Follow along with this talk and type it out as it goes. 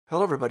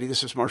Hello, everybody.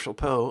 This is Marshall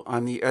Poe.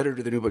 I'm the editor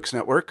of the New Books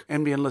Network.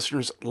 NBN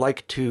listeners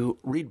like to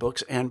read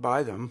books and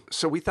buy them.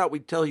 So we thought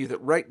we'd tell you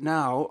that right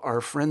now, our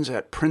friends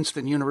at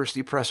Princeton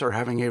University Press are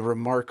having a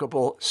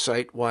remarkable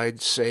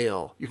site-wide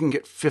sale. You can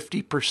get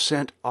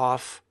 50%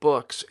 off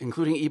books,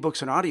 including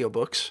ebooks and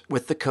audiobooks,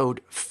 with the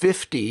code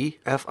 50,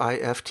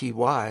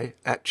 F-I-F-T-Y,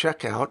 at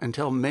checkout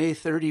until May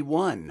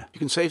 31. You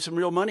can save some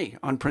real money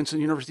on Princeton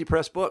University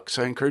Press books.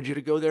 I encourage you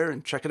to go there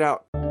and check it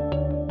out.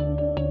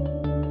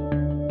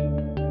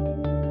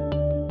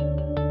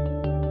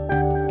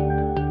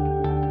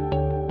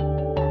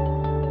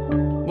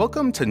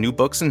 Welcome to New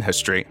Books in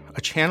History, a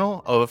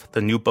channel of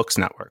the New Books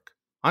Network.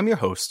 I'm your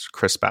host,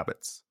 Chris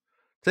Babbitts.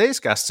 Today's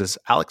guest is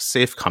Alex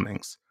Saif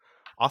Cummings,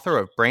 author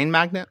of Brain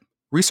Magnet,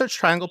 Research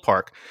Triangle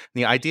Park,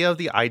 and The Idea of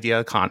the Idea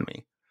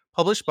Economy,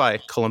 published by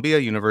Columbia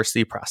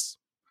University Press.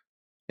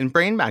 In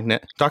Brain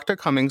Magnet, Dr.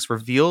 Cummings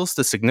reveals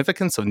the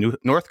significance of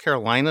North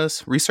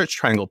Carolina's Research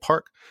Triangle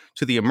Park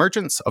to the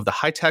emergence of the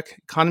high-tech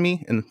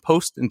economy in the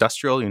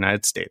post-industrial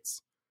United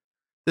States.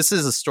 This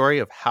is a story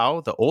of how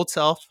the Old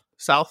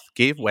South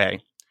gave way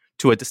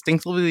to a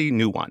distinctively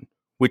new one,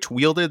 which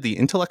wielded the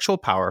intellectual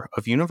power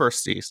of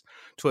universities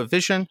to a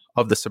vision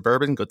of the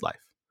suburban good life.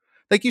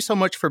 Thank you so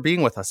much for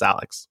being with us,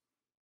 Alex.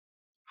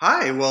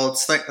 Hi, well,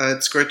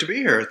 it's great to be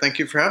here. Thank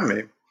you for having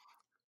me.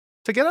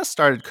 To get us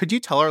started, could you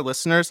tell our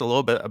listeners a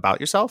little bit about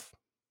yourself?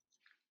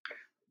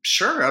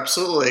 Sure,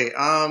 absolutely.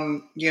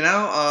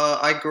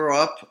 I grew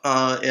up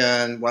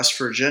in West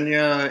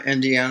Virginia,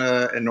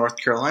 Indiana, and North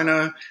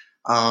Carolina.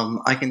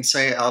 I can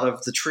say out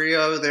of the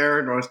trio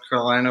there, North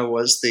Carolina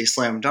was the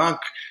slam dunk.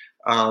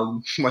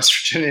 West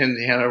Virginia and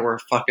Indiana were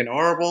fucking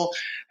horrible.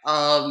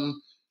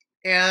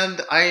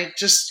 And I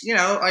just,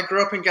 I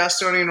grew up in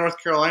Gastonia,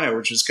 North Carolina,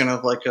 which is kind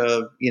of like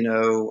a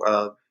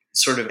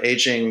sort of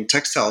aging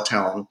textile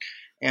town.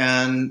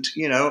 And,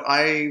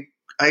 I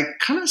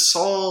kind of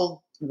saw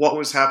what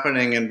was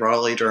happening in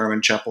Raleigh, Durham,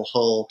 and Chapel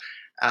Hill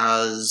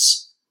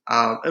as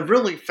a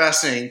really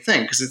fascinating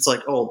thing, because it's like,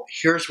 oh,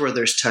 here's where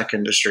there's tech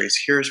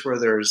industries. Here's where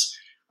there's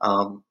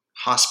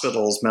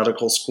hospitals,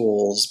 medical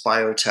schools,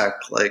 biotech.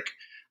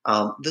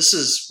 This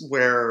is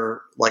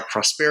where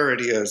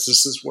prosperity is.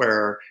 This is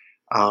where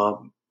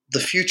the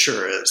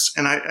future is.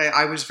 And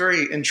I was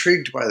very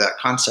intrigued by that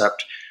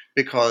concept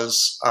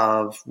because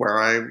of where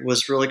I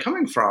was really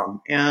coming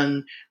from.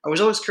 And I was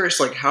always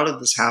curious, how did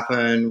this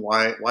happen?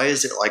 Why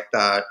is it like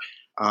that?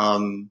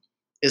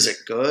 Is it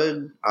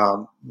good?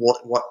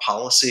 What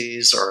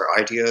policies or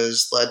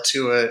ideas led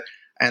to it?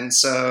 And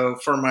so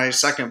for my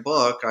second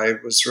book, I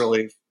was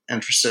really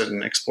interested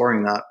in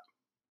exploring that.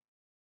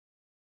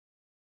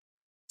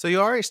 So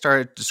you already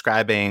started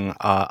describing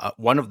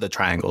one of the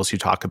triangles you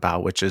talk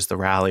about, which is the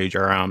Raleigh,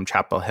 Durham,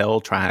 Chapel Hill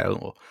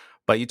triangle.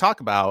 But you talk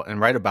about and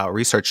write about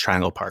Research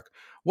Triangle Park.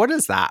 What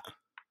is that?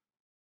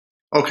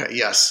 Okay,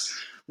 yes.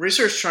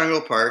 Research Triangle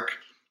Park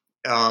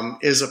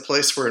is a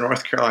place where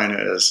North Carolina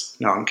is.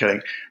 No, I'm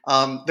kidding.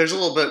 There's a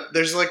little bit.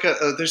 There's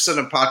there's an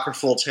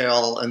apocryphal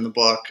tale in the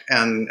book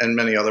and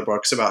many other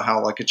books about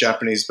how a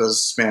Japanese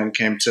businessman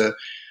came to,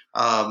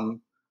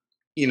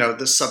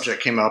 this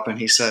subject came up and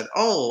he said,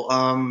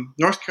 "Oh,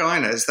 North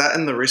Carolina, is that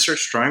in the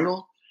Research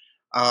Triangle?"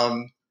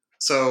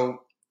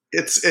 So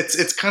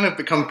it's kind of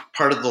become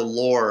part of the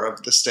lore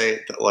of the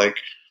state that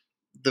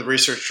the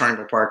Research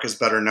Triangle Park is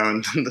better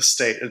known than the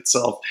state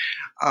itself.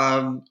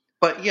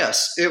 But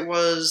yes, it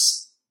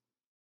was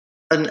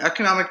an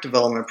economic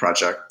development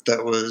project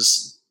that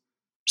was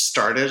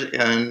started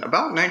in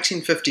about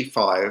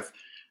 1955.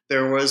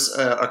 There was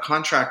a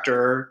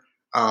contractor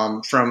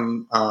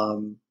from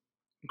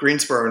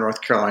Greensboro,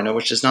 North Carolina,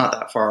 which is not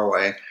that far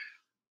away,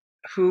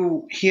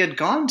 who he had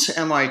gone to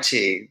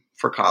MIT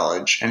for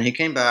college, and he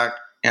came back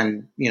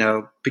and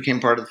became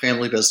part of the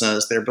family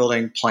business. They're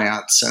building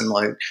plants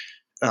and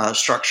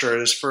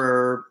structures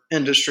for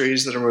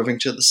industries that are moving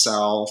to the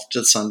South,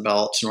 to the Sun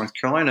Belt, to North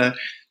Carolina.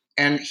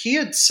 And he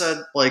had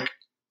said,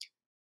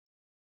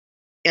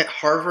 at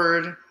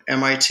Harvard,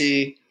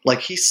 MIT,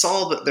 he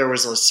saw that there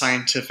was a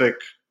scientific,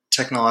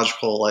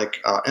 technological,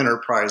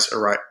 enterprise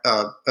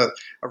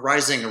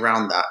arising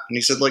around that. And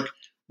he said,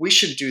 we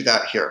should do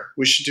that here.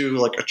 We should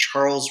do a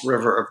Charles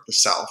River of the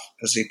South,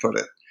 as he put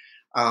it.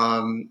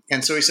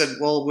 And so he said,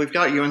 well, we've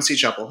got UNC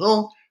Chapel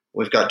Hill,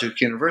 we've got Duke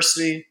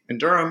University in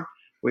Durham,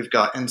 we've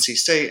got NC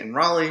State and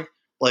Raleigh.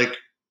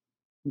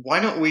 Why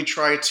don't we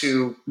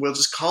we'll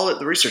just call it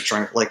the Research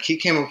Triangle. He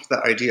came up with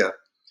that idea.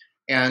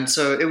 And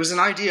so it was an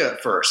idea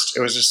at first.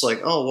 It was just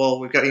oh, well,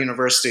 we've got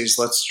universities.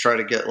 Let's try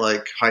to get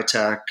high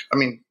tech. I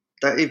mean,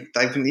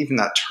 even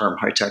that term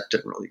high tech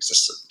didn't really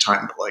exist at the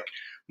time, but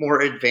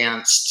more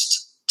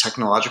advanced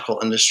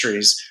technological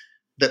industries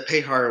that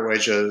pay higher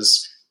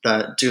wages,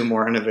 that do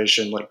more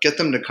innovation, get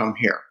them to come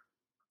here.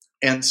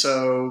 And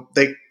so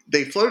they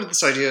floated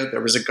this idea.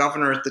 There was a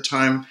governor at the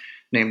time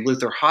named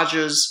Luther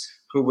Hodges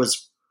who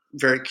was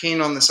very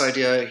keen on this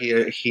idea.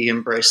 He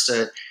embraced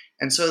it.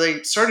 And so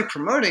they started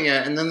promoting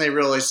it, and then they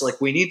realized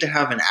we need to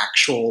have an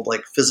actual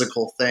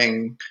physical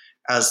thing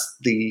as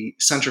the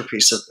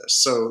centerpiece of this.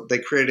 So they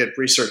created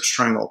Research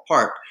Triangle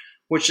Park,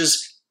 which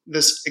is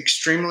this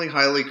extremely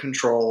highly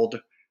controlled,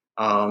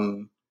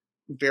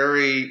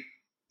 very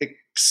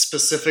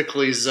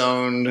specifically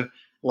zoned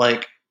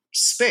like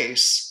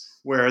space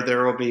where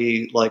there will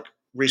be like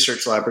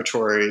research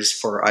laboratories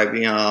for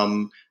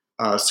IBM,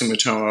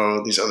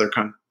 Sumitomo, these other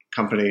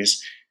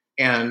companies,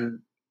 and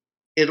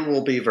it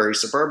will be very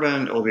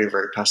suburban. It will be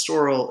very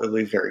pastoral. It will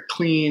be very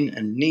clean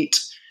and neat,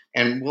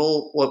 and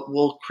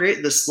we'll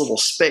create this little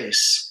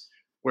space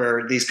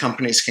where these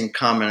companies can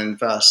come and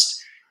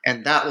invest,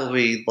 and that will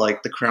be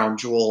like the crown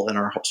jewel in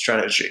our whole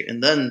strategy.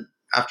 And then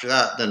after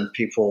that, then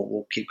people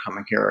will keep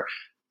coming here.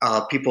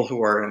 People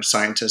who are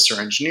scientists or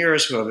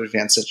engineers who have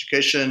advanced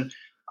education,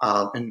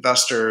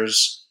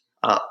 investors,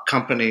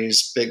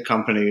 companies, big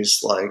companies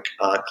like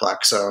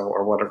Glaxo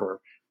or whatever,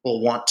 will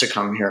want to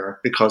come here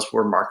because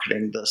we're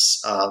marketing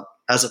this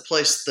as a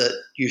place that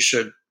you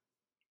should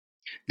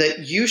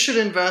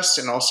invest,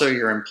 and also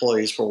your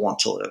employees will want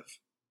to live.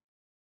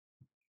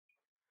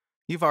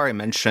 You've already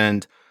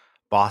mentioned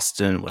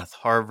Boston with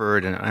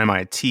Harvard and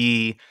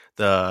MIT.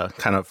 The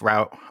kind of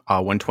Route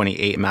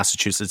 128 in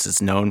Massachusetts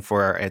is known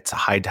for its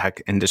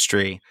high-tech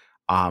industry.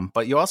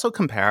 But you also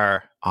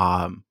compare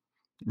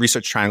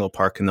Research Triangle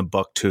Park in the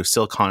book to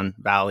Silicon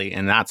Valley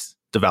and that's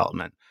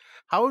development.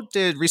 How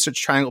did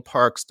Research Triangle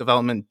Park's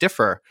development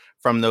differ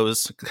from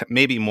those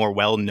maybe more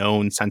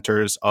well-known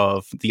centers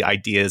of the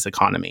ideas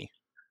economy?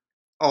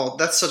 Oh,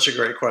 that's such a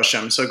great question.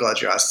 I'm so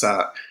glad you asked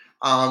that.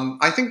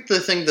 I think the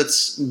thing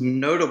that's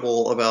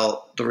notable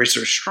about the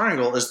Research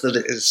Triangle is that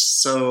it is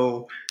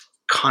so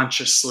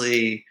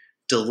consciously,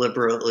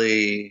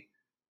 deliberately,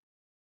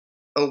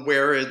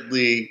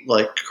 awaredly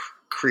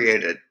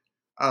created.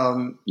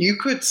 You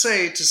could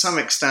say to some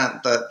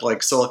extent that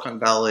like Silicon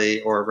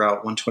Valley or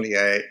Route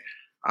 128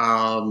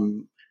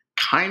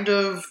 kind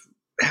of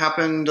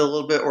happened a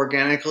little bit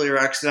organically or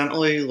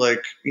accidentally.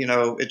 Like,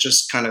 it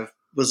just kind of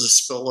was a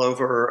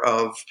spillover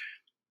of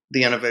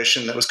the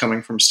innovation that was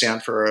coming from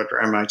Stanford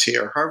or MIT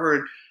or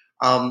Harvard.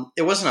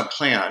 It wasn't a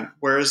plan.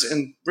 Whereas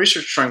in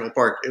Research Triangle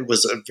Park, it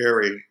was a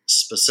very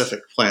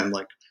specific plan.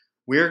 Like,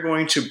 we're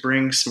going to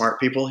bring smart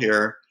people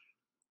here.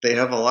 They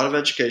have a lot of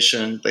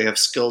education. They have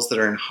skills that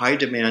are in high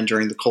demand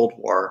during the Cold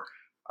War.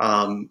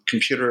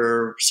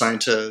 Computer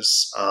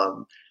scientists,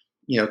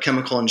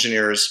 chemical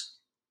engineers,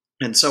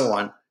 and so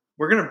on.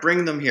 We're going to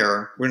bring them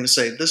here. We're going to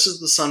say, this is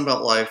the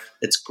Sunbelt life.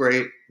 It's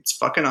great. It's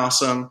fucking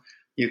awesome.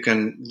 You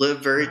can live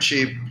very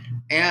cheap,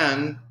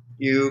 and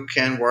you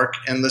can work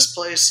in this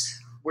place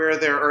where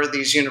there are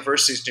these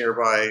universities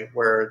nearby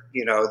where,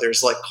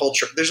 there's like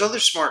culture. There's other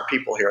smart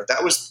people here.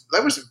 That was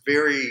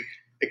very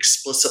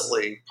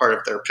explicitly part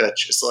of their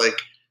pitch. It's like,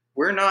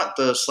 we're not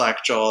the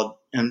slack-jawed,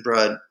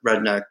 inbred,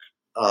 redneck,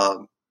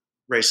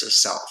 racist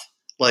South.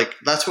 Like,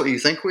 that's what you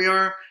think we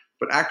are,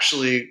 but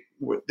actually,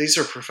 these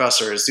are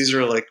professors. These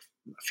are like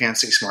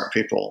fancy, smart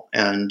people.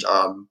 And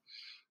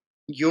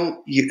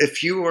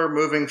if you are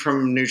moving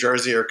from New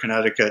Jersey or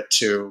Connecticut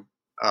to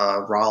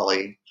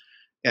Raleigh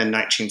in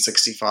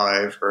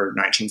 1965 or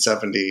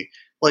 1970,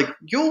 like,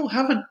 you'll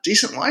have a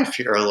decent life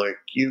here. Like,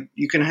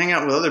 you can hang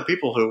out with other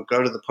people who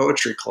go to the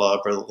poetry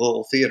club or the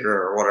little theater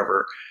or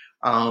whatever.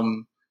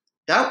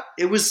 That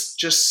it was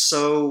just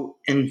so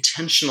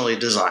intentionally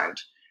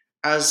designed,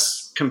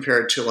 as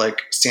compared to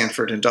like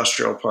Stanford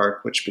Industrial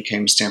Park, which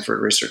became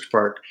Stanford Research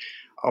Park,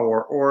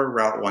 or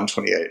Route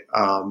 128,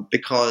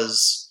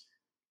 because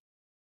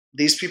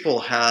these people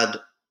had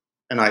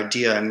an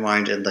idea in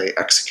mind and they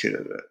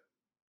executed it.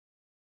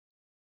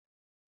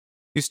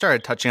 You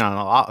started touching on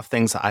a lot of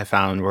things that I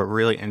found were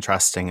really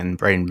interesting in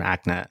Brain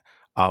Magnet.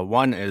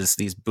 One is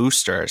these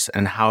boosters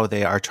and how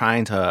they are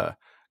trying to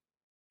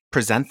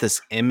present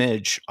this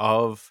image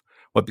of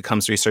what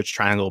becomes Research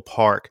Triangle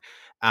Park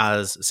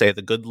as, say,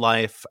 the good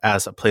life,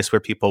 as a place where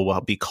people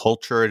will be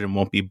cultured and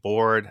won't be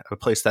bored, a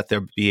place that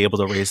they'll be able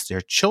to raise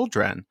their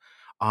children.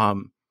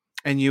 And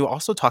you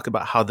also talk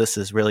about how this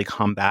is really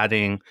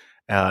combating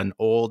an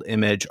old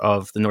image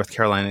of the North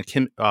Carolina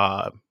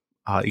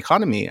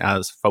economy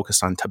as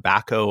focused on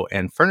tobacco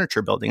and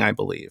furniture building, I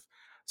believe.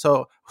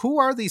 So who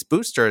are these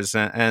boosters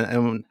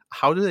and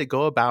how do they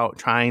go about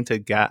trying to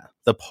get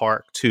the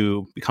park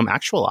to become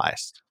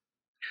actualized?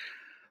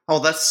 Oh,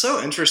 that's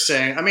so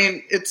interesting. I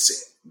mean,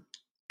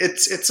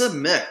 it's a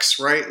mix,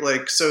 right?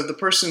 Like, so the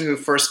person who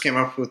first came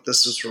up with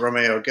this was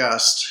Romeo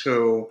Guest,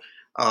 who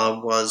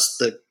was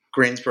the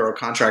Greensboro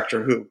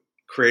contractor who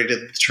created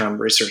the term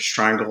Research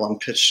Triangle and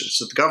pitched it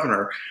to the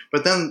governor.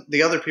 But then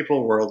the other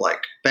people were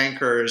like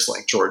bankers,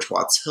 like George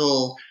Watts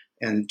Hill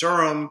in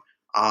Durham.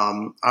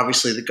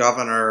 Obviously, the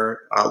governor,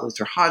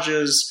 Luther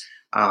Hodges,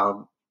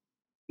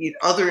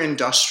 other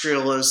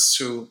industrialists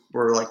who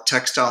were like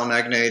textile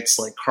magnates,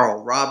 like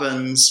Carl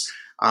Robbins,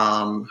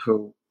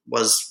 who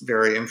was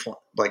very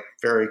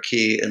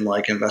key in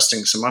like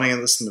investing some money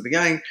in this in the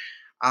beginning.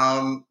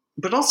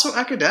 But also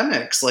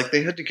academics, like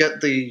they had to get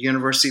the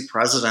university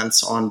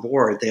presidents on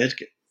board. They had to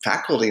get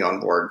faculty on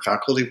board.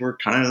 Faculty were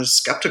kind of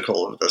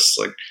skeptical of this.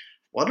 Like,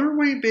 what are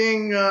we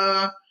being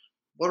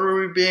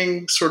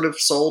sort of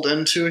sold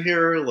into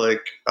here?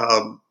 Like,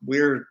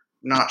 we're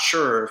not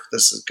sure if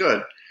this is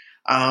good.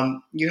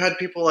 You had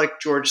people like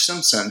George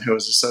Simpson, who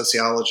was a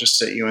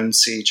sociologist at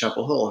UNC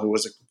Chapel Hill, who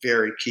was a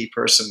very key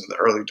person in the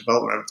early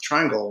development of the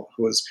triangle,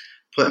 who was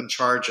put in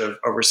charge of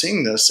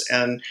overseeing this.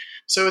 And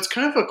so it's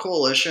kind of a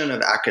coalition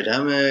of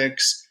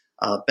academics,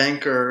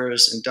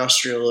 bankers,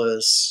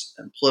 industrialists,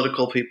 and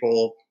political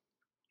people.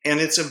 And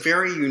it's a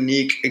very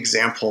unique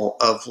example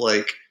of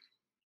like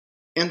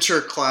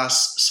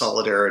interclass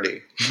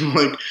solidarity.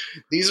 Like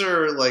these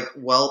are like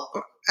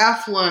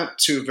affluent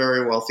to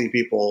very wealthy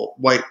people,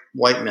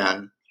 white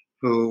men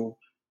who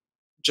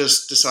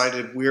just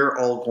decided we're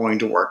all going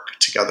to work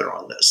together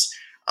on this,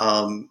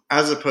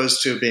 as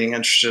opposed to being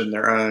interested in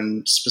their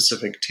own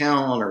specific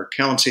town or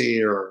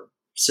county or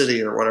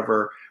city or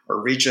whatever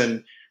or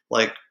region.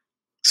 Like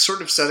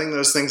sort of setting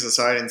those things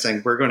aside and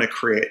saying we're going to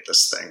create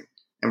this thing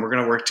and we're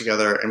going to work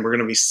together and we're going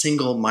to be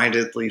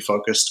single-mindedly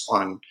focused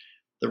on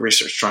the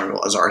research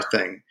triangle as our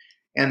thing.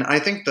 And I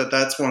think that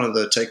that's one of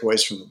the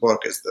takeaways from the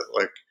book is that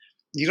like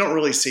you don't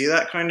really see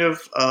that kind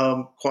of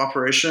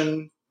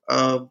cooperation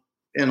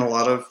in a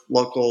lot of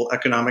local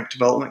economic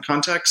development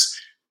contexts,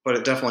 but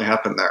it definitely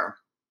happened there.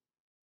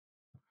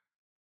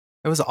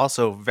 It was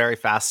also very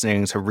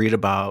fascinating to read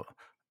about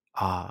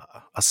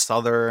a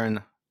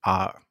southern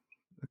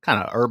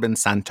kind of urban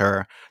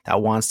center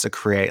that wants to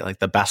create like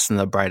the best and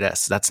the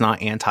brightest. That's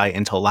not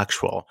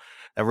anti-intellectual.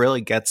 That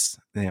really gets,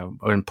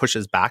 and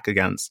pushes back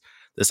against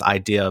this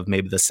idea of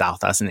maybe the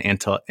South as an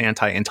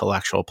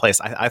anti-intellectual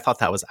place. I thought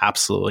that was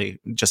absolutely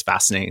just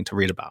fascinating to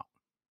read about.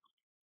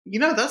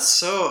 That's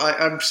so,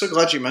 I'm so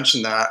glad you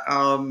mentioned that.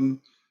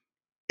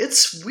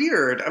 It's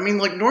weird. I mean,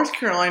 like North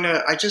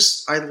Carolina,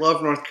 I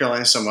love North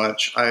Carolina so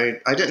much. I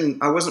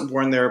wasn't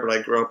born there, but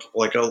I grew up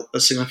like a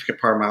significant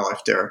part of my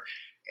life there.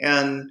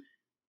 And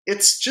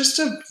it's just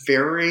a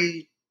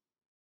very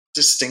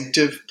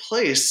distinctive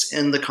place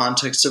in the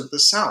context of the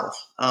South.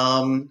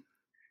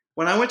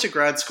 When I went to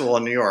grad school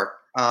in New York,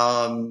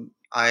 I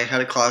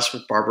had a class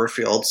with Barbara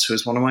Fields,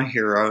 who's one of my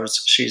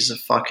heroes. She's a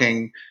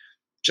fucking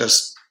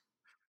just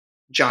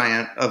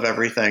giant of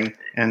everything,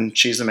 and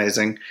she's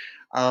amazing.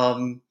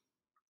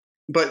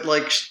 But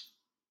like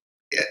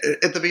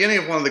at the beginning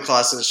of one of the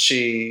classes,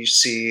 she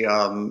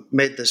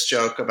made this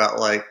joke about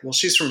like, well,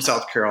 she's from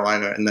South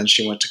Carolina, and then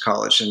she went to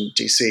college in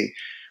D.C.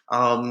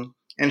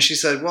 And she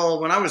said,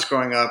 well, when I was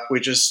growing up, we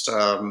just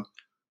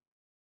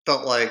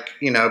felt like,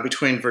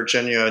 between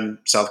Virginia and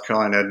South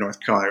Carolina and North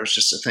Carolina, it was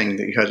just a thing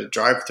that you had to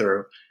drive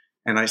through.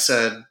 And I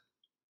said,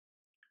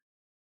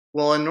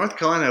 well, in North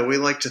Carolina, we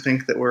like to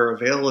think that we're a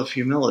veil of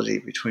humility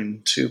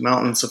between two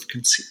mountains of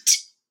conceit.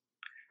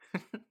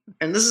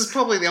 And this is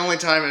probably the only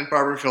time in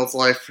Barbara Field's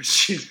life where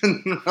she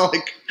didn't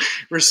like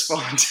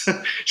respond.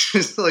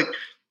 She's like,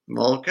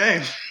 well,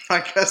 okay,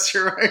 I guess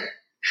you're right.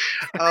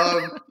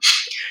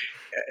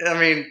 I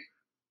mean,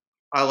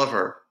 I love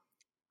her.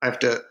 I have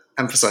to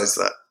emphasize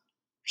that.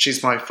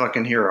 She's my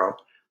fucking hero.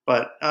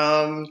 But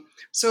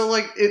so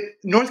like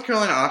North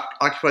Carolina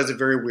occupies a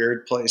very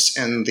weird place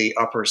in the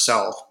upper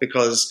South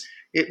because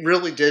it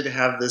really did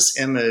have this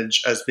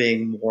image as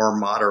being more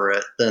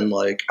moderate than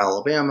like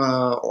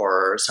Alabama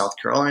or South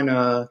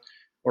Carolina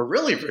or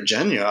really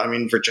Virginia. I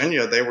mean,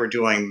 Virginia, they were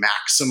doing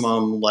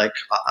maximum like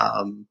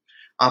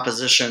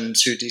opposition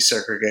to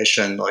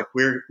desegregation. Like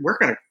we're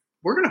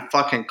gonna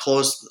fucking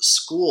close the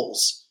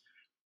schools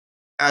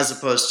as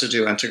opposed to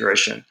do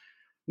integration.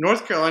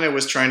 North Carolina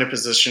was trying to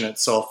position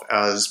itself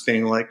as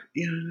being like,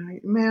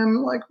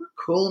 man, like we're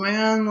cool,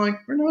 man. Like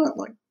we're not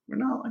like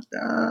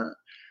that.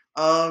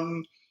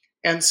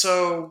 And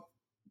so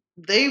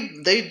they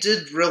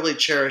did really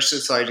cherish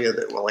this idea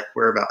that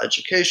we're about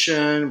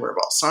education, we're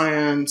about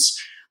science.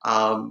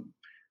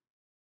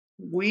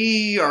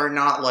 We are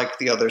not like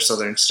the other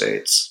southern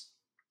states.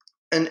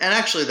 And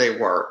actually they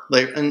were.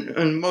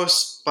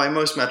 By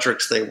most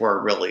metrics they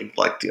were really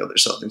like the other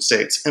southern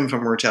states.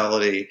 Infant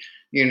mortality,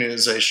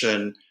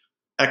 unionization,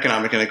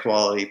 economic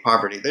inequality,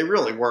 poverty. They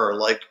really were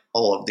like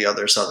all of the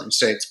other southern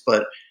states,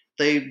 but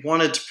they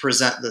wanted to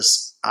present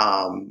this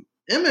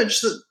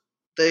image that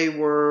they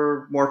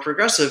were more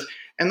progressive,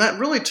 and that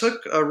really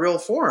took a real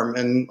form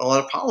in a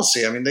lot of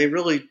policy. I mean, they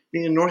really,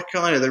 in North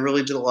Carolina, they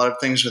really did a lot of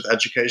things with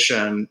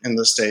education in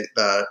the state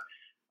that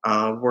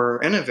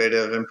were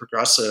innovative and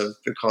progressive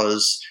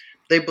because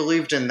they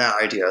believed in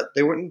that idea.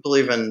 They wouldn't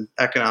believe in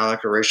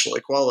economic or racial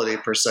equality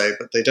per se,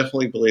 but they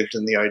definitely believed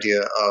in the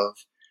idea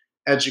of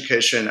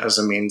education as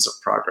a means of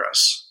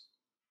progress.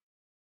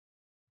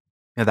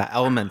 Yeah, that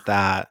element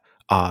that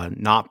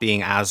not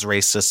being as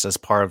racist as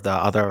part of the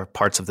other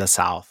parts of the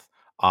South,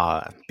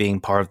 being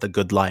part of the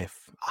good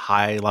life,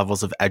 high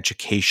levels of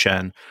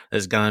education,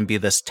 there's going to be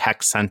this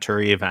tech center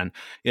even,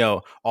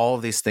 all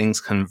of these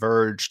things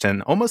converged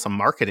and almost a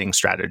marketing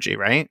strategy,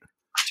 right?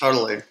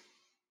 Totally.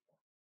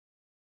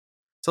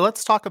 So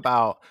let's talk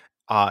about,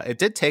 it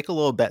did take a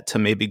little bit to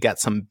maybe get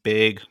some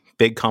big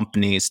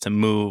companies to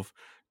move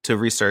to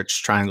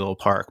research Triangle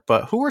Park,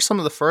 but who were some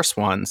of the first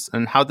ones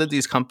and how did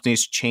these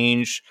companies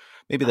change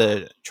maybe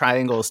the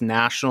Triangle's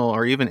national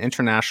or even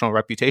international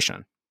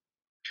reputation?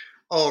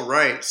 Oh,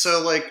 right.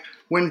 So like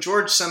when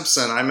George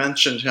Simpson, I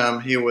mentioned him,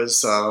 he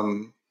was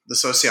the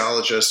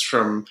sociologist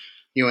from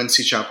UNC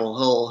Chapel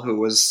Hill, who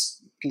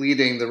was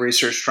leading the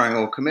Research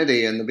Triangle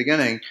Committee in the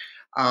beginning,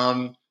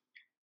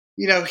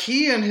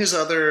 he and his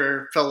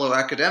other fellow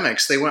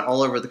academics, they went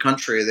all over the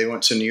country. They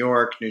went to New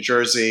York, New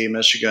Jersey,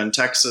 Michigan,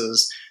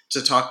 Texas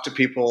to talk to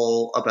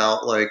people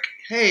about like,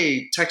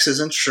 hey,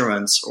 Texas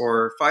Instruments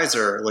or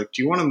Pfizer, like,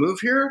 do you want to move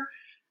here?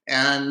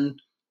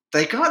 And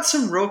they got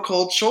some real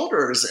cold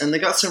shoulders and they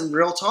got some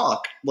real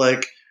talk.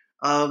 Like,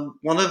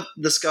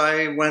 this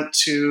guy went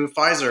to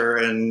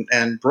Pfizer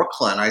in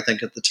Brooklyn, I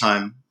think at the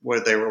time where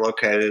they were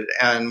located.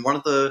 And one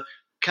of the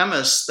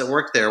chemists that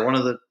worked there, one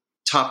of the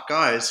top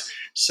guys,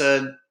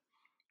 said,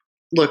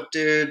 look,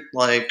 dude,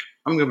 like,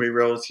 I'm going to be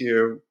real with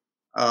you.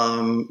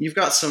 You've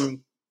got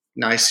some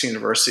nice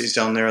universities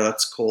down there.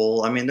 That's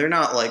cool. I mean, they're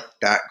not like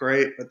that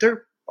great, but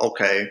they're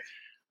okay.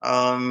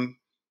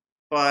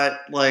 But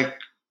like,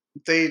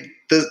 they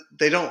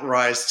don't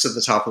rise to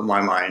the top of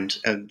my mind.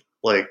 And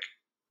like,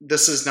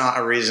 this is not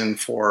a reason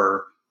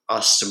for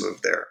us to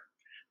move there.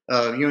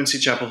 UNC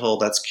Chapel Hill,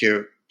 that's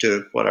cute,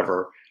 dude,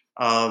 whatever.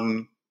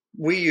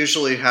 We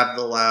usually have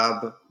the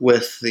lab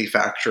with the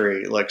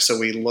factory, like, so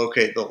we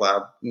locate the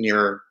lab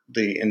near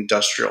the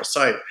industrial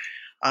site.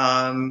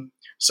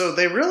 So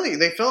they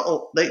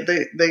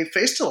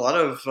faced a lot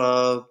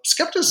of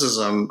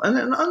skepticism,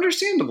 and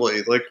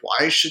understandably, like,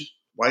 why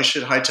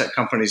should high tech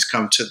companies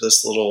come to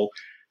this little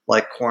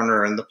like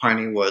corner in the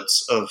piney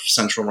woods of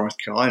central North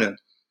Carolina?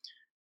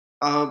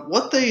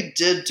 What they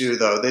did do,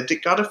 though, they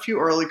got a few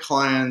early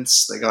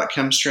clients. They got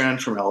Chemstrand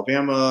from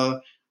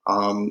Alabama.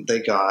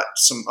 They got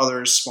some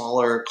other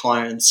smaller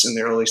clients in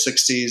the early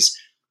 60s,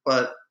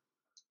 but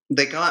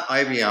they got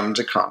IBM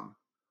to come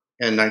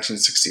in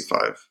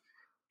 1965.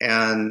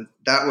 And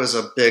that was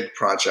a big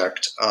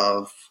project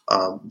of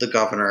the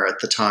governor at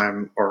the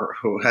time, or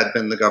who had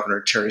been the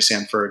governor, Terry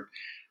Sanford.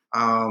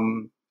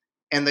 And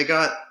they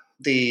got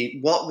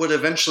what would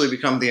eventually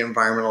become the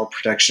Environmental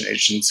Protection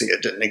Agency.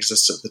 It didn't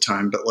exist at the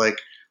time, but like,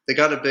 they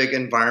got a big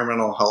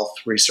environmental health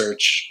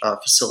research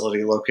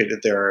facility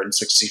located there in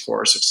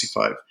 64 or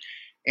 65.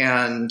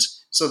 And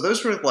so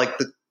those were like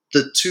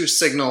the two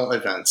signal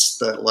events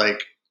that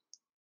like,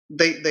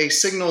 they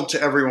signaled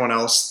to everyone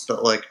else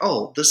that like,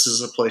 oh, this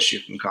is a place you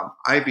can come.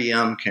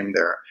 IBM came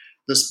there.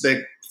 This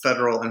big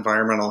federal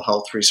environmental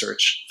health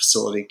research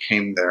facility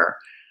came there.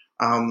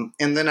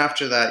 And then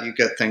after that, you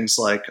get things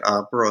like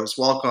Burroughs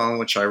Wellcome,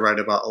 which I write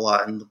about a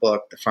lot in the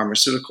book, the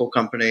pharmaceutical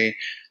company.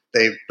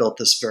 They built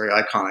this very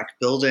iconic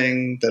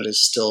building that is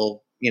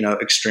still,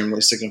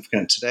 extremely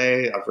significant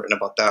today. I've written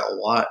about that a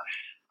lot.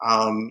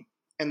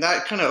 And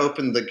that kind of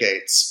opened the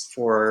gates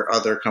for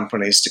other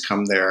companies to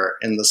come there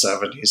in the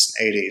 70s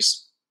and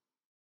 80s.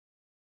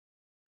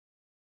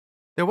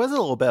 There was a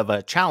little bit of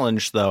a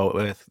challenge, though,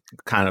 with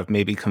kind of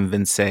maybe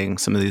convincing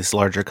some of these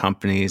larger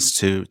companies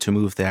to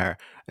move there.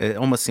 It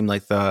almost seemed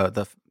like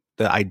the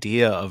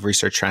idea of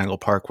Research Triangle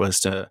Park was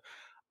to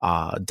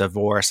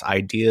divorce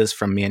ideas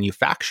from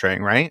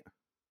manufacturing, right?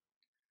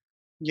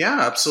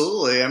 Yeah,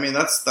 absolutely. I mean,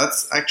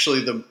 that's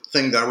actually the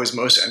thing that I was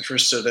most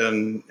interested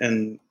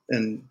in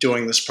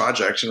doing this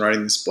project and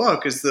writing this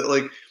book, is that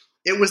like,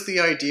 it was the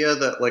idea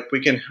that like, we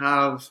can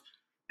have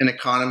an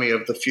economy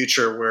of the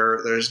future where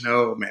there's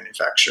no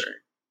manufacturing,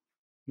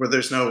 where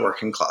there's no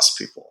working class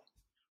people.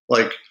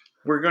 Like,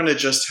 we're going to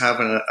just have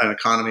an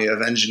economy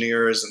of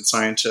engineers and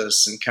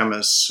scientists and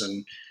chemists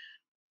and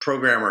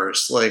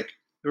programmers. Like,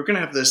 we're going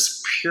to have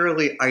this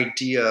purely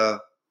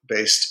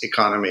idea-based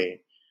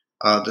economy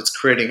that's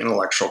creating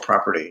intellectual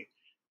property.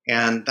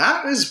 And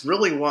that is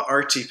really what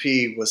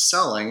RTP was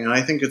selling. And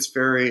I think it's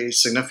very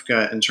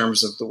significant in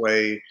terms of the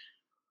way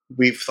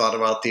we've thought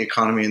about the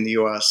economy in the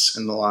US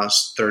in the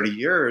last 30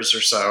 years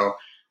or so,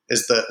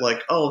 is that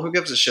like, oh, who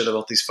gives a shit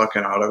about these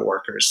fucking auto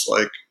workers?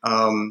 Like,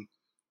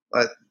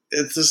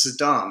 this is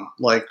dumb.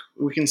 Like,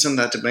 we can send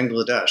that to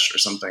Bangladesh or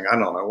something. I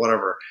don't know,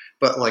 whatever.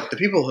 But like, the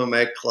people who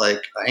make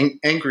like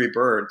Angry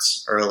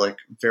Birds are like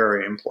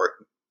very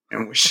important,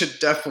 and we should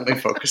definitely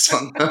focus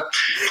on them.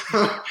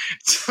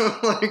 So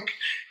like,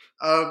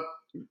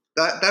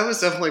 that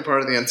was definitely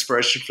part of the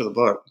inspiration for the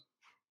book.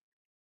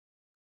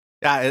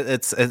 Yeah,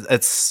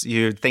 it's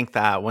you'd think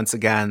that once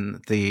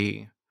again,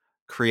 the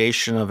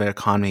creation of an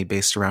economy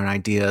based around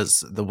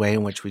ideas, the way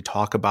in which we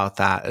talk about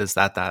that is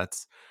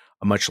that's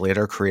a much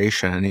later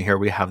creation. And here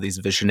we have these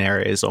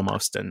visionaries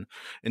almost in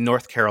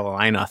North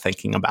Carolina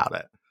thinking about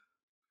it.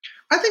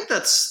 I think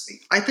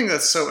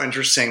that's so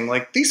interesting.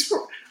 Like,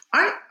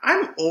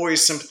 I'm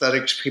always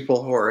sympathetic to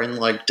people who are in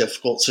like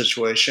difficult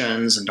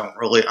situations and don't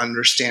really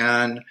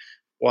understand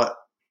what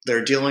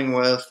they're dealing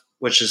with,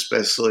 which is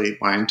basically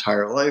my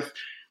entire life.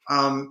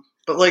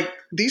 But like,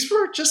 these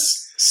were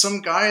just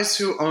some guys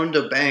who owned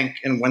a bank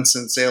in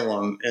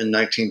Winston-Salem in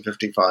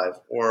 1955,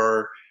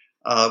 or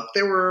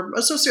they were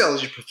a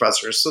sociology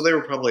professor, so they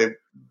were probably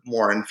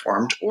more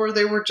informed, or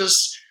they were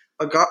just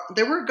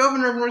they were a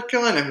governor of North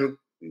Carolina who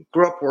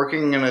grew up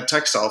working in a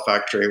textile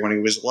factory when he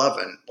was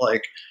 11.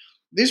 Like,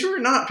 these were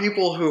not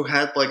people who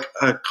had like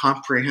a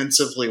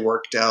comprehensively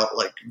worked out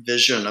like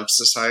vision of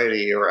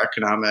society or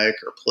economic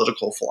or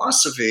political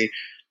philosophy.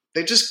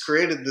 they just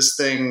created this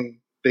thing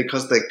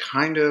because they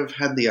kind of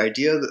had the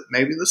idea that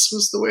maybe this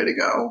was the way to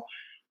go.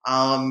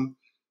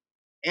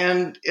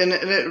 And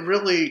it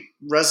really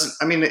resonates.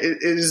 I mean, it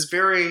is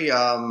very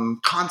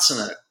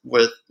consonant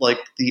with like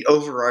the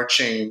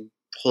overarching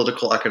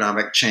political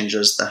economic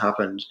changes that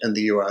happened in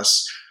the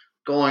U.S.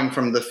 going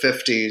from the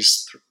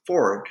 50s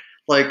forward.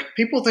 Like,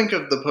 people think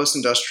of the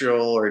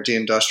post-industrial or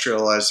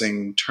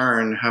deindustrializing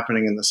turn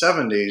happening in the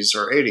 70s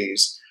or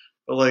 80s,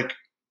 but like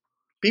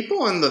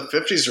people in the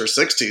 50s or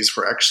 60s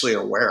were actually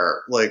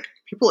aware. Like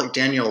people like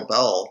Daniel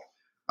Bell,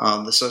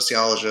 the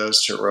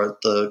sociologist who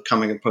wrote The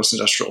Coming of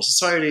Post-Industrial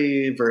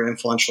Society, very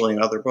influential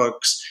in other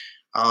books,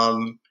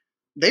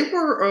 they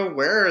were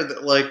aware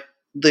that like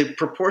the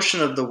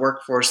proportion of the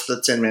workforce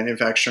that's in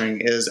manufacturing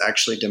is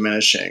actually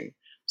diminishing.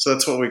 So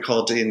that's what we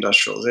call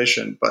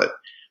deindustrialization. But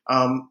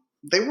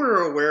they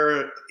were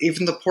aware,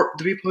 even the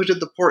people who did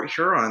the Port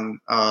Huron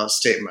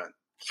statement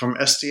from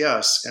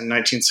SDS in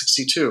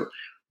 1962,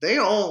 they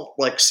all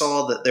like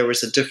saw that there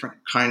was a different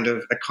kind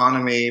of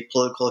economy,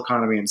 political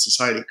economy, and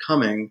society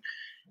coming.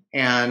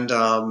 And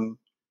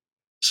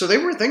so they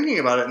were thinking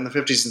about it in the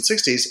 50s and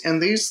 60s.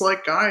 And these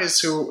like guys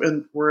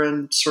who were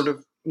in sort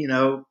of,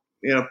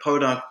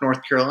 Podunk,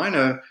 North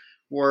Carolina,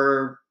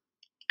 were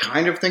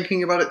kind of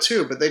thinking about it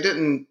too, but they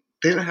didn't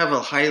have a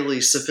highly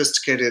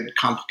sophisticated,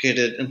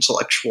 complicated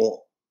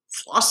intellectual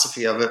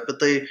philosophy of it, but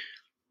they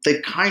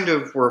kind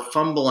of were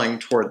fumbling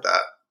toward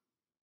that.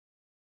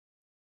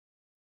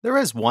 There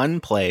is one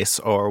place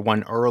or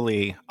one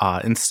early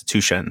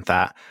institution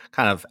that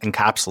kind of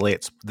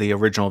encapsulates the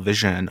original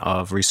vision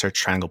of Research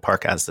Triangle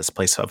Park as this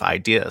place of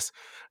ideas,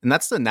 and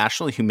that's the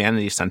National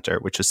Humanities Center,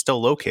 which is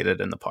still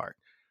located in the park.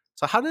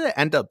 So how did it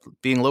end up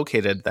being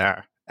located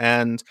there?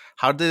 And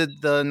how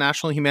did the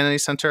National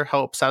Humanities Center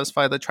help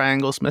satisfy the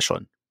Triangle's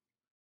mission?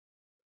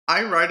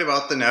 I write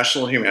about the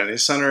National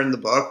Humanities Center in the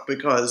book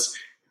because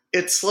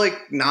it's like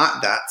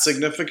not that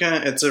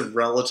significant. It's a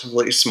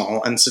relatively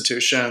small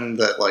institution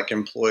that like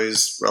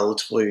employs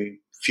relatively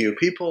few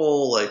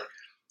people. Like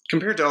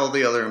compared to all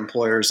the other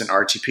employers in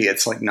RTP,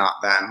 it's like not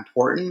that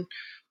important.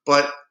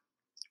 But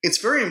it's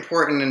very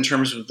important in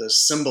terms of the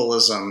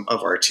symbolism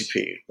of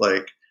RTP.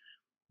 Like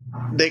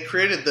they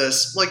created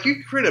this, like you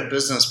could create a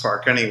business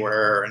park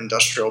anywhere,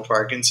 industrial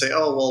park, and say,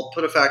 oh, well,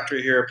 put a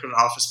factory here, put an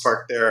office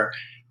park there.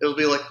 It'll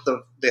be like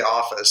the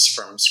office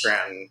from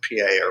Scranton,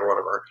 PA or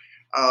whatever.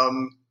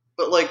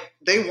 But like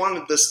they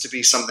wanted this to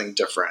be something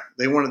different.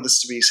 They wanted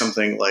this to be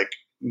something like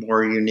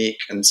more unique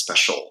and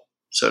special,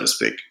 so to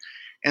speak.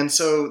 And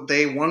so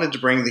they wanted to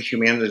bring the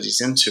humanities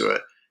into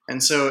it.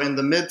 And so in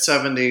the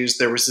mid-70s,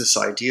 there was this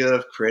idea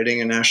of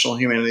creating a National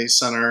Humanities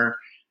Center.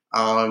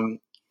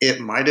 It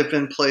might have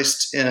been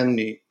placed in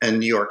New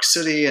York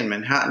City and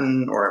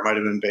Manhattan, or it might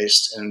have been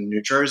based in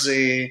New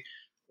Jersey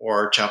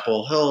or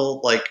Chapel Hill.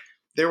 Like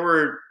there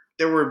were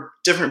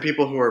different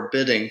people who were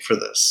bidding for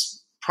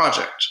this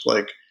project.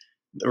 Like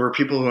there were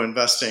people who were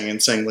investing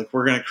and saying, like,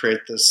 we're going to create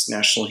this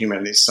National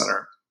Humanities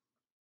Center.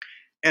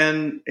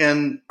 And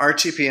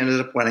RTP ended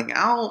up winning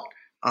out,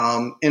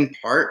 in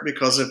part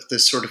because of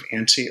this sort of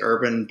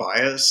anti-urban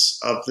bias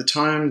of the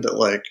time that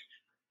like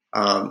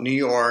New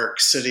York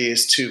City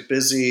is too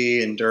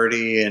busy and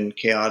dirty and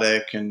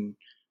chaotic and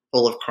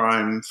full of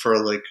crime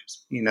for like,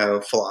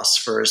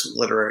 philosophers and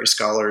literary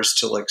scholars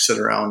to like sit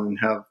around and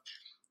have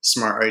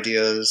smart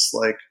ideas,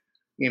 like,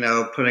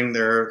 putting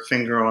their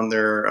finger on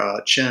their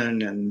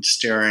chin and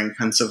staring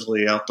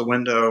pensively out the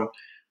window.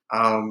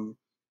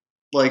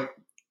 Like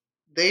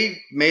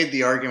they made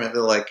the argument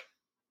that like,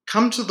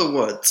 come to the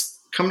woods,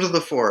 come to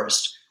the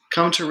forest,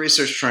 come to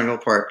Research Triangle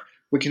Park.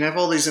 We can have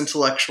all these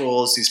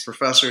intellectuals, these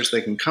professors,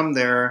 they can come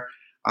there.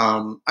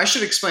 I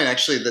should explain,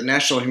 actually, the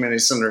National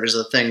Humanities Center is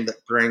a thing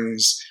that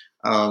brings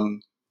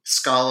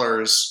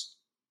scholars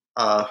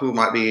who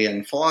might be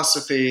in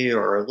philosophy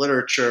or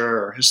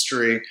literature or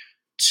history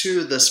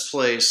to this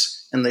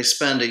place, and they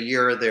spend a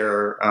year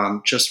there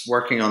just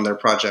working on their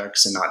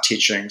projects and not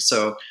teaching.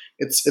 So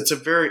it's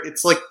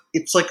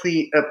like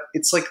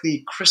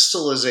the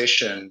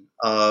crystallization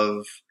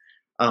of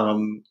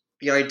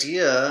the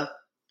idea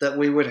that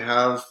we would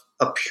have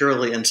a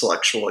purely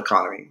intellectual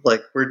economy.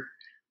 Like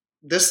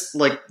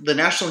the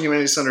National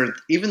Humanities Center,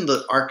 even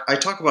I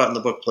talk about in the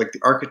book, like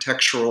the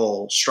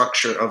architectural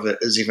structure of it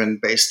is even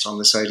based on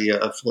this idea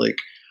of like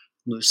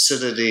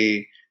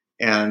lucidity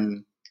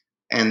and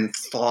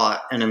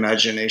thought and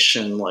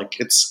imagination. Like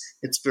it's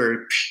very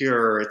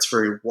pure, it's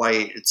very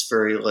white, it's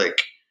very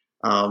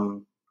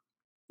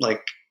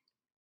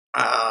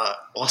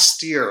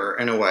austere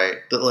in a way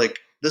that like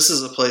this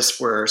is a place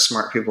where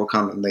smart people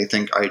come and they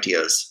think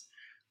ideas.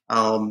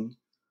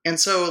 And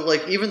so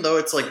like even though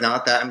it's like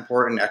not that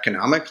important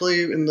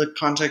economically in the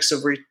context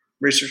of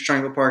Research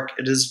Triangle Park,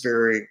 it is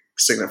very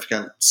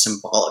significant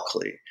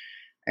symbolically.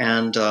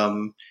 And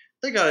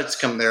they got it to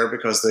come there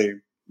because they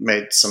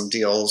made some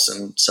deals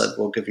and said,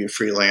 we'll give you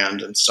free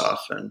land and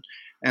stuff.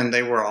 And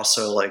they were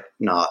also like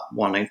not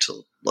wanting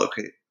to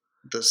locate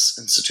this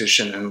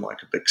institution in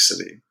like a big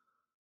city.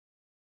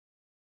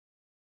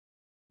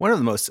 One of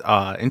the most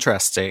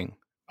interesting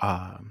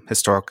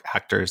historic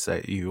actors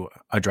that you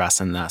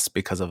address in this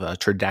because of the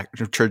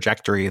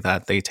trajectory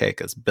that they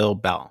take is Bill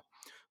Bell.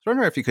 So I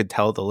wonder if you could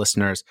tell the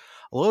listeners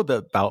a little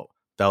bit about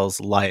Bell's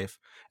life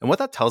and what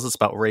that tells us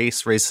about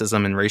race,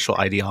 racism, and racial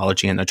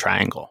ideology in the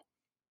Triangle.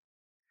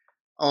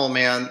 Oh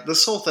man,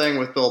 this whole thing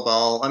with Bill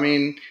Bell. I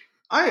mean,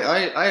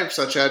 I have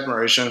such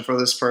admiration for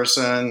this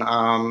person.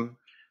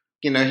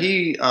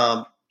 He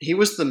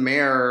was the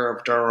mayor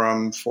of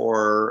Durham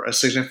for a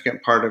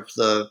significant part of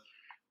the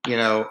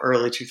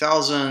early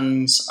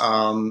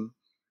 2000s.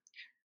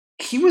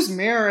 He was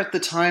mayor at the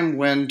time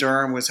when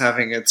Durham was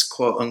having its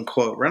quote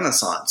unquote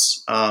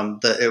renaissance.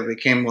 That it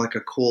became like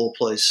a cool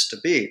place to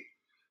be.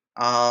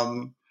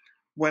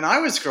 When I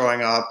was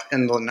growing up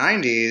in the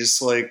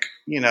 90s,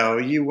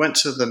 you went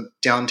to the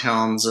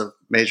downtowns of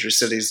major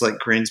cities like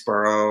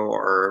Greensboro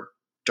or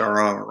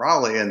Durham or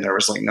Raleigh, and there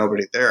was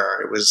nobody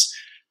there. It was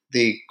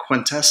the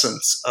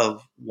quintessence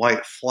of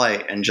white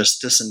flight and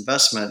just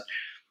disinvestment.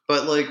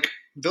 But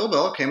Bill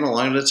Bell came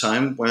along at a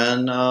time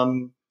when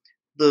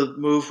the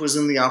move was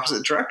in the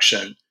opposite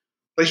direction.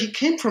 But he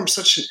came from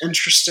such an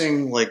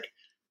interesting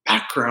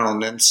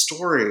background and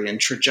story and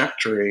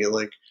trajectory.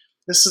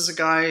 This is a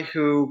guy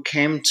who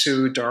came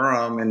to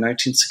Durham in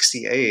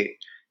 1968,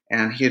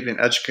 and he had been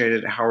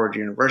educated at Howard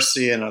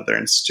University and other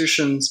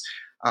institutions.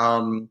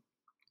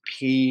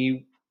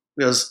 He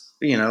was,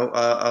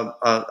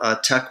 a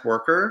tech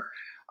worker,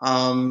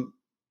 and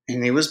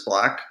he was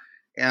Black,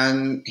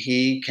 and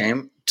he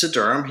came to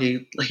Durham.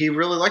 He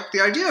really liked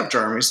the idea of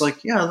Durham. He's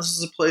like, yeah, this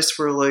is a place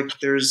where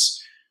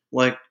there's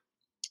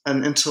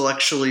an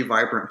intellectually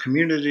vibrant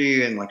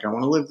community, and I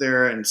want to live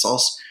there. And it's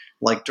also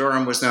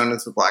Durham was known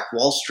as the Black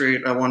Wall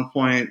Street at one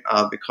point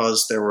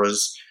because there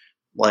was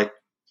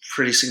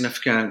pretty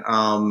significant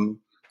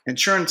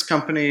insurance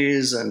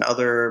companies and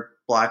other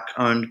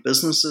Black-owned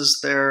businesses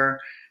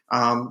there.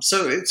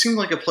 So it seemed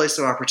like a place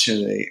of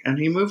opportunity. And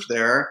he moved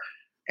there,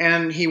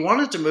 and he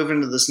wanted to move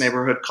into this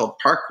neighborhood called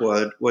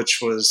Parkwood,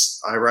 which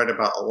I write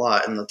about a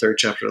lot in the third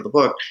chapter of the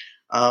book,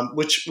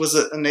 which was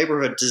a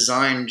neighborhood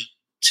designed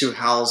to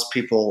house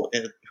people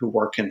who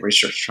work in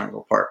Research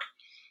Triangle Park.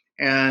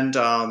 And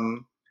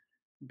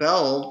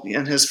Bell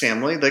and his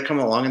family, they come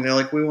along and they're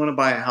like, we want to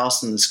buy a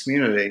house in this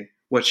community,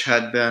 which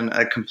had been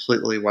a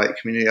completely white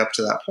community up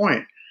to that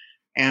point.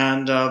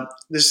 And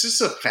there's just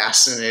a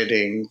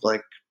fascinating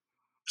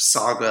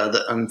saga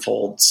that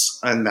unfolds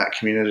in that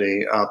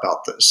community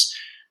about this,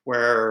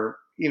 where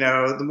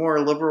the more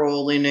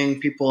liberal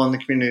leaning people in the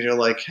community are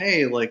like,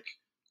 hey,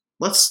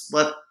 let's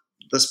let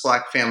this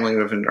Black family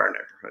move into our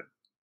neighborhood.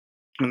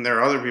 And there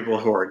are other people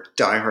who are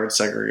diehard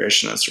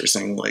segregationists who are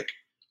saying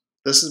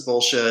this is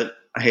bullshit.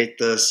 I hate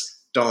this.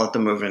 Don't let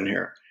them move in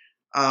here.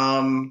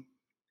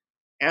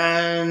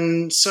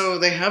 And so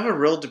they have a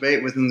real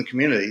debate within the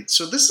community.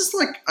 So this is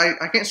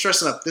I can't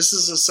stress enough, this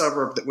is a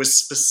suburb that was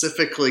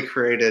specifically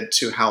created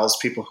to house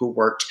people who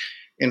worked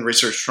in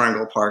Research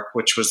Triangle Park,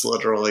 which was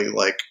literally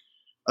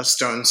a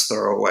stone's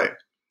throw away.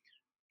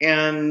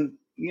 And,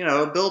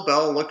 Bill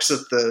Bell looks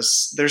at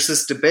this. There's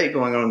this debate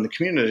going on in the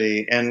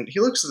community, and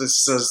he looks at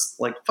this and says,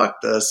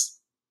 fuck this.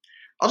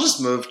 I'll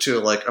just move to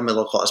a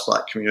middle-class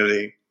Black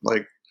community.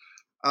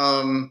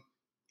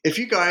 If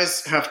you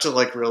guys have to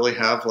really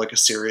have a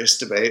serious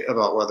debate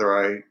about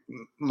whether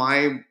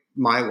my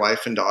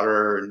wife and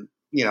daughter and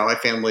my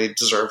family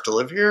deserve to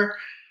live here,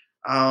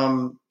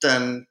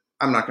 then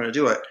I'm not going to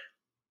do it.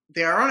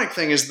 The ironic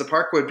thing is the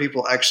Parkwood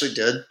people actually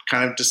did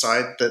kind of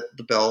decide that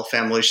the Bell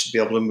family should be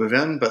able to move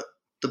in, but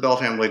the Bell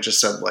family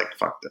just said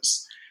fuck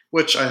this,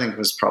 which I think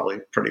was probably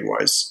pretty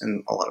wise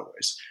in a lot of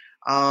ways.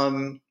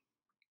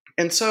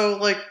 And so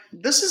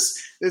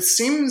it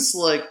seems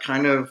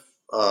kind of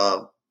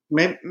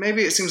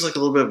maybe it seems like a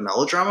little bit of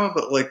melodrama,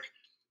 but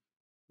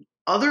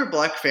other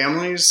Black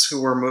families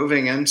who were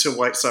moving into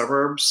white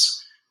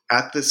suburbs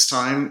at this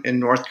time in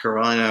North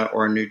Carolina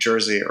or New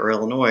Jersey or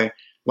Illinois,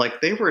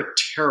 they were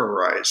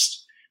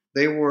terrorized.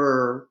 They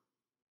were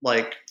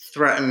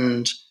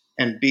threatened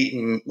and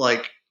beaten.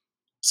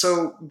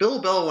 So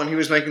Bill Bell, when he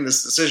was making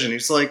this decision,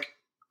 he's like,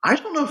 I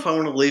don't know if I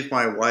want to leave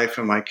my wife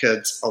and my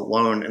kids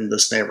alone in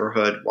this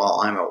neighborhood while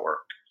I'm at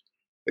work,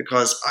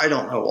 because I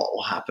don't know what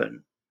will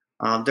happen.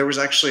 There was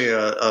actually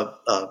a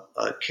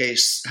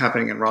case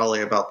happening in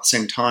Raleigh about the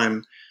same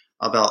time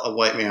about a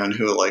white man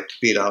who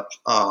beat up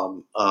a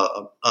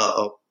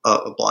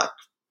Black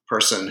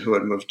person who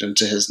had moved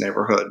into his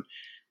neighborhood,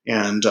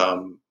 and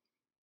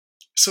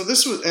so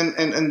this was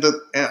and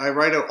I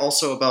write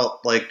also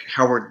about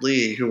Howard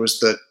Lee, who was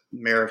the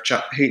mayor of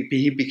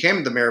he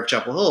became the mayor of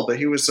Chapel Hill, but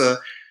he was a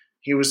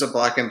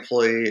Black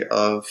employee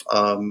of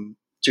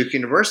Duke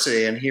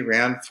University, and he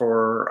ran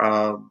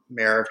for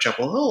mayor of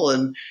Chapel Hill.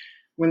 And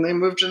when they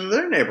moved into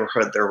their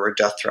neighborhood, there were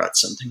death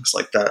threats and things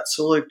like that.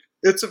 So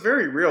it's a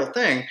very real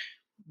thing.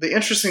 The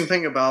interesting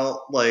thing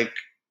about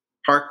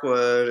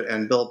Parkwood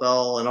and Bill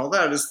Bell and all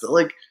that is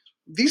that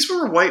these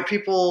were white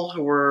people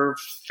who were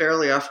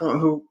fairly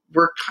affluent, who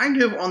were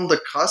kind of on the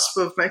cusp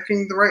of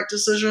making the right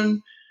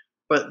decision,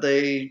 but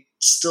they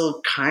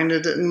still kind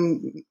of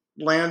didn't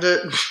land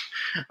it.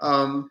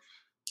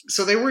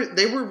 So they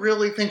were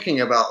really thinking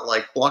about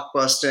like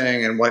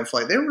blockbusting and white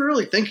flight. They were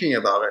really thinking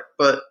about it,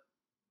 but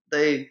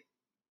they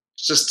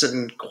just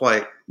didn't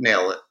quite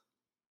nail it.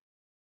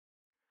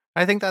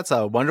 I think that's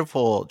a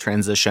wonderful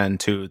transition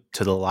to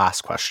the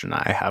last question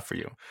I have for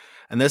you.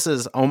 And this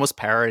is almost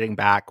parroting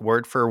back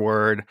word for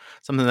word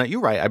something that you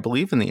write, I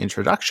believe, in the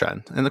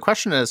introduction. And the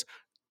question is,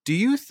 do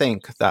you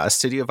think that a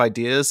city of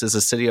ideas is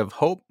a city of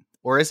hope,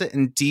 or is it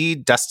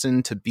indeed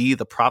destined to be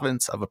the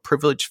province of a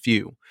privileged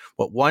few,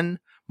 what one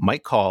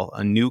might call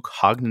a new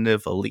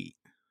cognitive elite?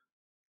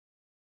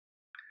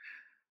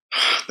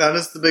 That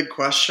is the big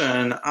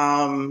question.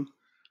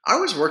 I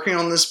was working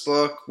on this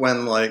book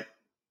when like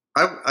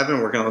I've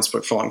been working on this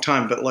book for a long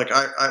time, but like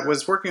I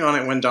was working on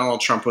it when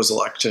Donald Trump was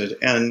elected,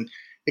 and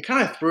it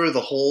kind of threw the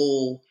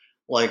whole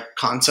like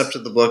concept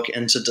of the book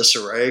into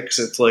disarray because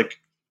it's like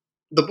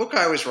the book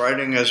I was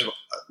writing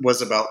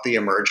was about the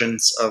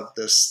emergence of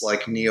this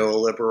like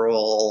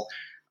neoliberal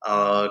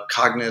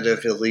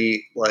cognitive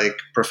elite, like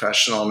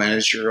professional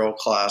managerial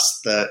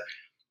class that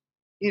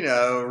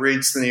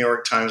reads the New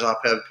York Times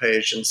op-ed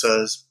page and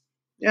says,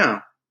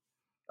 "Yeah,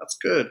 that's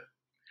good."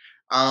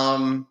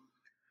 Um,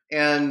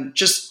 and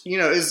just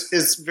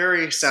is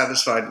very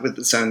satisfied with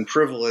its own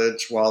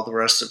privilege while the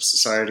rest of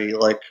society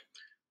like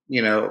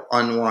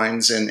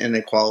unwinds in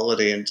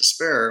inequality and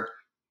despair.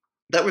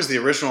 That was the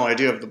original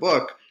idea of the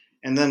book,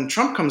 and then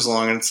Trump comes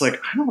along and it's like,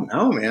 I don't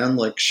know, man,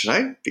 like should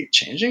I be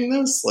changing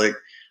this,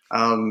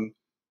 um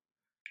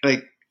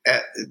like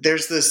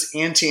there's this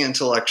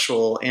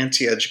anti-intellectual,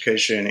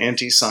 anti-education,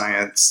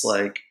 anti-science,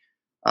 like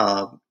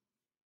uh,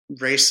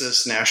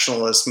 racist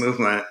nationalist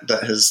movement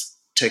that has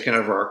taken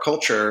over our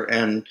culture,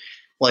 and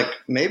like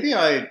maybe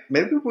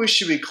we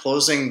should be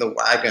closing the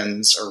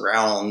wagons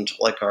around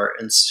like our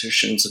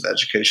institutions of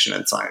education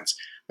and science.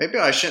 Maybe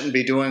I shouldn't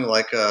be doing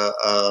like a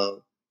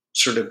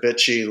sort of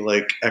bitchy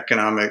like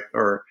economic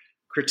or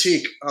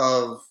critique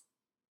of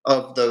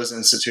those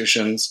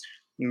institutions.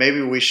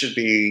 Maybe we should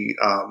be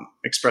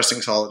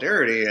expressing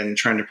solidarity and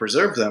trying to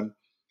preserve them.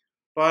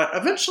 But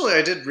eventually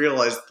I did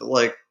realize that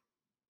like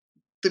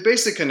the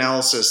basic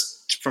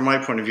analysis from my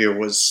point of view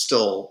was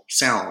still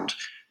sound,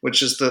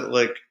 which is that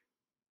like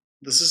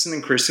this is an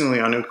increasingly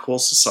unequal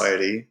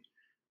society.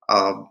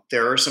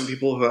 There are some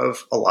people who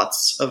have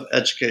lots of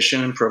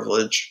education and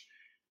privilege,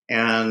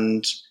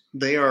 and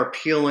they are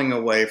peeling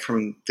away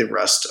from the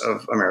rest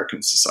of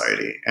American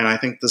society. And I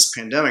think this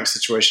pandemic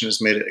situation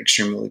has made it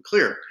extremely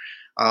clear.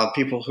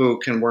 People who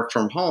can work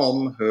from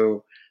home,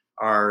 who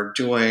are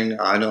doing,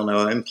 I don't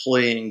know,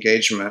 employee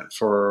engagement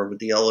for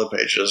the Yellow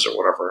Pages or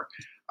whatever,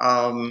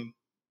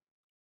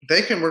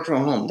 they can work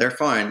from home. They're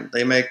fine.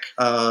 They make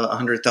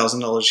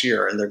 $100,000 a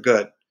year and they're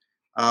good.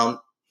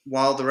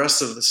 While the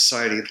rest of the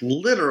society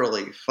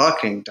literally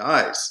fucking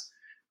dies.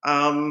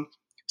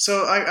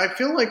 So I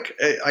feel like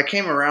I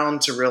came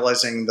around to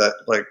realizing that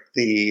like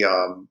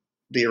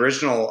the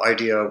original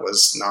idea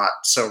was not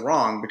so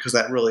wrong, because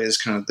that really is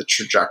kind of the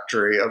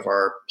trajectory of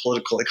our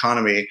political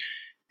economy,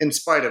 in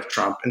spite of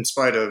Trump, in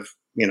spite of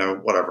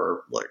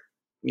whatever, like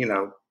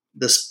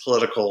this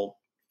political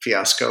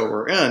fiasco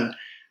we're in.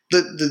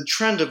 The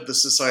trend of the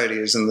society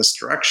is in this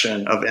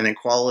direction of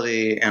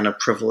inequality and a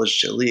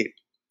privileged elite.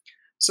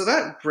 So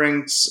that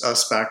brings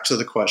us back to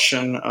the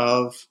question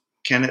of,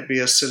 can it be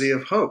a city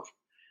of hope?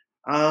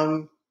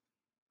 I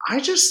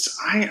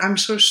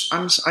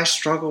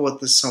struggle with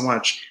this so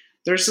much.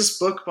 There's this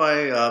book by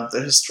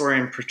the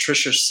historian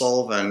Patricia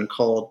Sullivan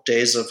called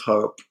Days of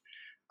Hope,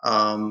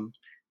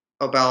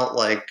 about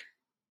like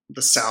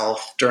the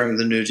South during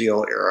the New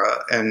Deal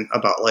era, and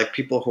about like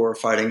people who are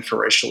fighting for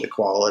racial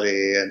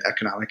equality and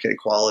economic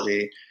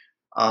equality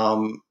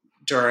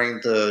during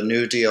the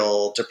New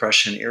Deal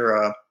Depression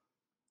era.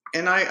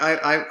 And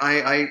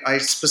I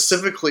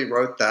specifically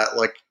wrote that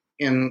like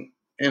in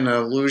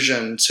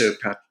allusion to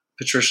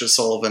Patricia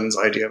Sullivan's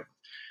idea of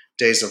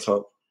Days of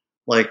Hope.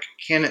 Like,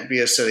 can it be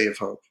a city of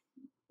hope?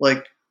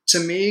 Like, to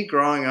me,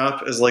 growing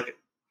up as like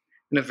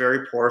in a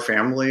very poor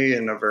family,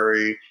 in a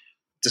very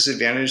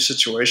disadvantaged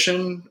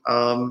situation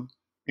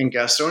in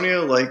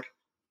Gastonia, like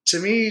to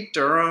me,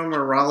 Durham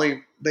or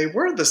Raleigh, they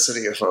were the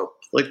city of hope.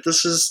 Like,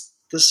 this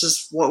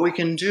is what we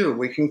can do.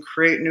 We can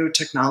create new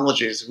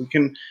technologies. We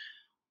can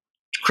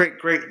create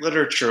great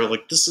literature.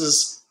 Like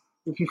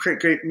we can create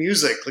great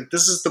music. Like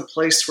this is the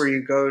place where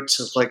you go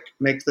to like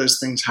make those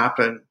things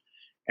happen.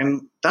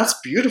 And that's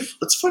beautiful.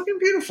 It's fucking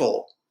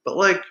beautiful. But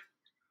like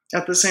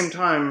at the same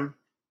time,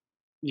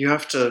 you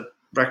have to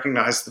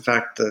recognize the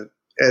fact that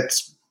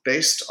it's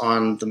based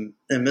on the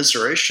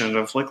immiseration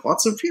of like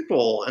lots of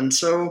people. And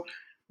so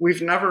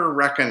we've never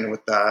reckoned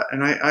with that.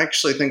 And I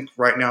actually think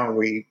right now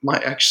we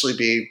might actually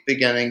be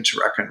beginning to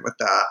reckon with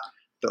that.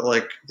 That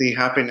like the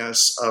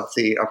happiness of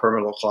the upper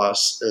middle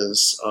class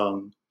is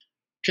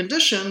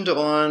conditioned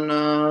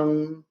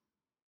on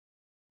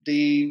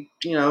the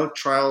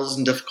trials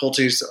and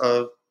difficulties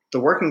of the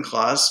working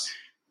class,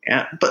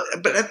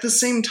 but at the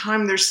same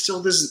time there's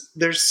still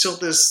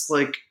this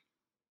like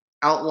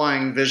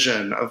outlying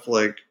vision of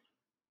like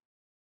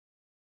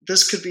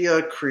this could be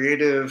a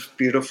creative,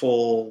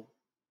 beautiful,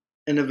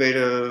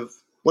 innovative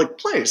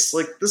place.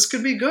 Like, this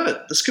could be good.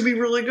 This could be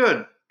really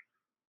good.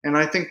 And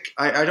I think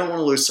I don't want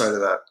to lose sight of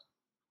that.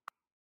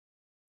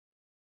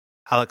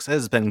 Alex, it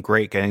has been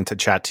great getting to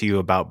chat to you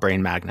about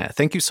Brain Magnet.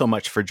 Thank you so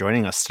much for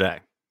joining us today.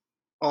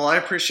 Well, I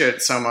appreciate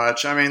it so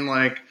much. I mean,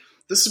 like,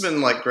 this has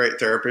been like great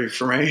therapy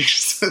for me.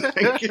 So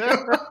thank you.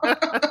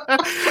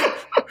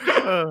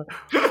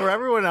 For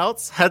everyone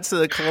else, head to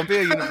the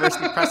Columbia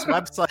University Press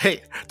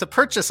website to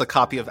purchase a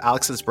copy of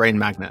Alex's Brain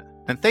Magnet.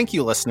 And thank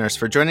you, listeners,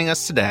 for joining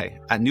us today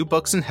at New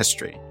Books in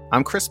History.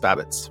 I'm Chris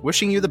Babbitts,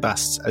 wishing you the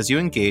best as you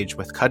engage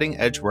with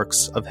cutting-edge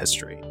works of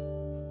history.